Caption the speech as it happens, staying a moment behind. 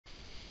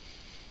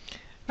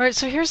Alright,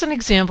 so here's an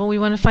example. We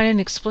want to find an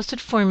explicit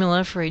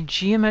formula for a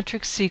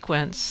geometric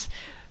sequence.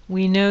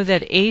 We know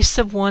that a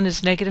sub 1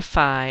 is negative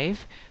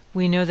 5.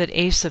 We know that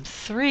a sub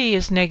 3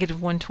 is negative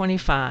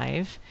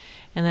 125.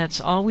 And that's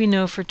all we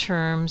know for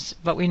terms,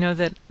 but we know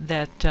that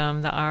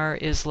the r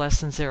is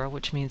less than 0,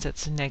 which means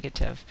it's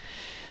negative.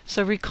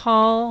 So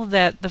recall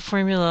that the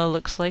formula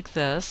looks like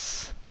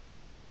this.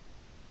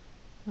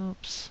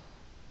 Oops.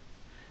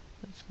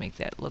 Let's make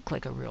that look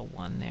like a real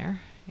 1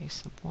 there. A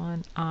sub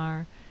 1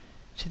 r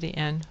to the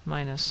n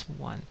minus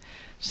 1.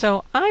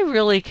 So I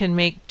really can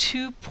make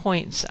 2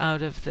 points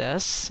out of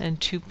this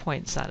and 2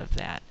 points out of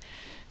that.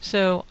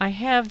 So I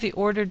have the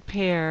ordered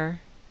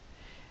pair.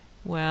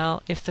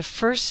 Well, if the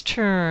first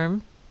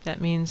term, that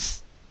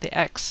means the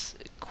x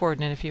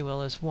coordinate, if you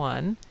will, is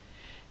 1,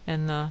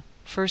 and the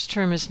first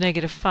term is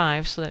negative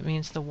 5, so that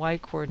means the y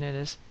coordinate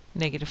is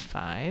negative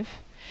 5.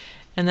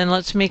 And then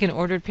let's make an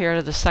ordered pair out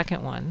of the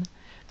second one.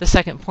 The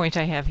second point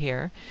I have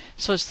here.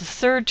 So it's the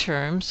third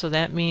term, so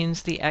that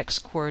means the x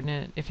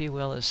coordinate, if you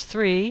will, is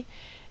 3,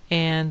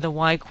 and the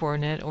y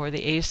coordinate, or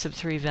the a sub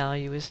 3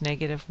 value, is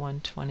negative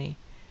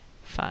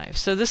 125.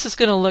 So this is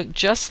going to look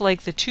just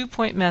like the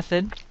 2-point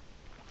method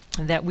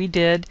that we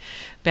did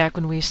back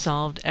when we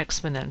solved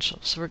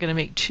exponentials. So we're going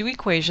to make 2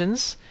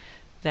 equations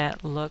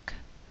that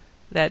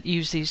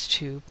use these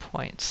 2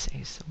 points.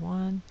 A sub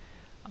 1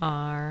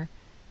 r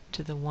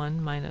to the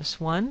 1 minus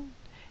 1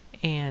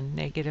 and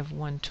negative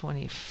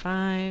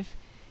 125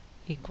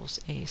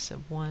 equals a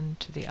sub 1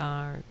 to the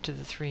r to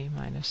the 3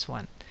 minus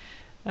 1.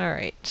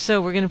 Alright,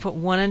 so we're going to put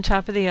one on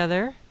top of the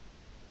other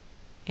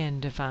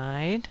and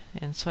divide.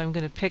 And so I'm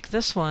going to pick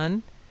this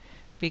one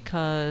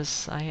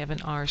because I have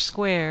an r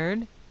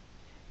squared,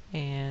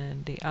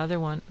 and the other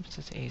one, oops,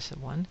 it's a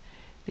sub 1.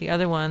 The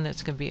other one,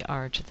 that's going to be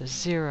r to the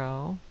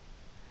 0.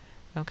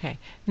 Okay,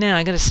 now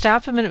I'm going to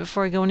stop a minute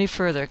before I go any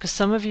further, because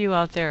some of you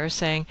out there are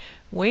saying,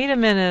 wait a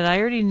minute, I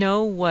already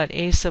know what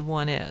a sub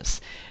 1 is.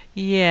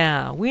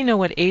 Yeah, we know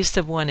what a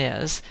sub 1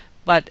 is,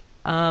 but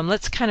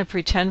let's kind of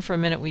pretend for a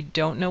minute we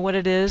don't know what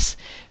it is,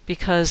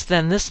 because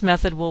then this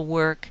method will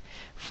work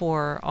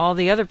for all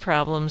the other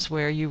problems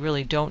where you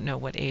really don't know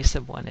what a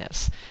sub 1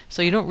 is.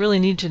 So you don't really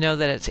need to know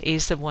that it's a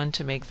sub 1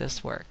 to make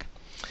this work.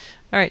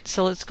 Alright,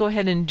 so let's go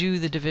ahead and do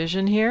the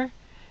division here.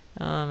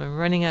 I'm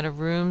running out of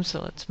room,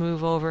 so let's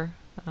move over.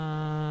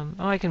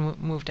 I can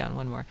move down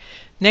one more.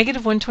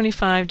 Negative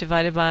 125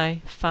 divided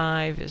by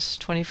 5 is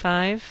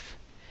 25.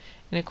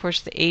 And of course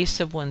the a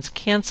sub 1's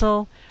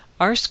cancel.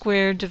 R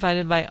squared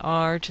divided by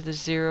r to the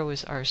 0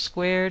 is r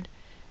squared.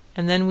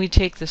 And then we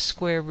take the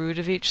square root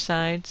of each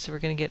side. So we're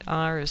going to get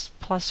r is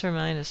plus or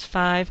minus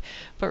 5.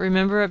 But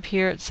remember up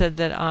here it said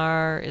that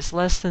r is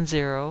less than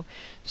 0.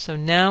 So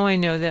now I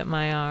know that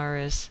my r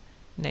is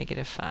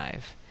negative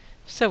 5.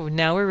 So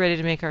now we're ready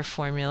to make our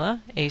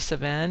formula. A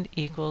sub n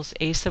equals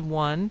a sub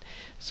 1.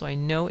 So I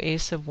know a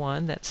sub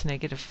 1, that's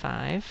negative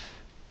 5.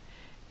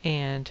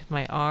 And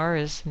my r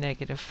is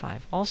negative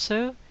 5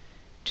 also,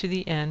 to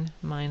the n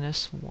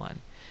minus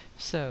 1.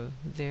 So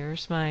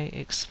there's my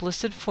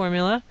explicit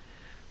formula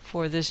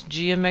for this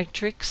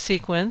geometric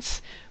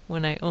sequence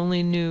when I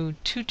only knew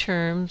 2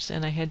 terms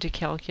and I had to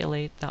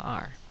calculate the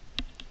r.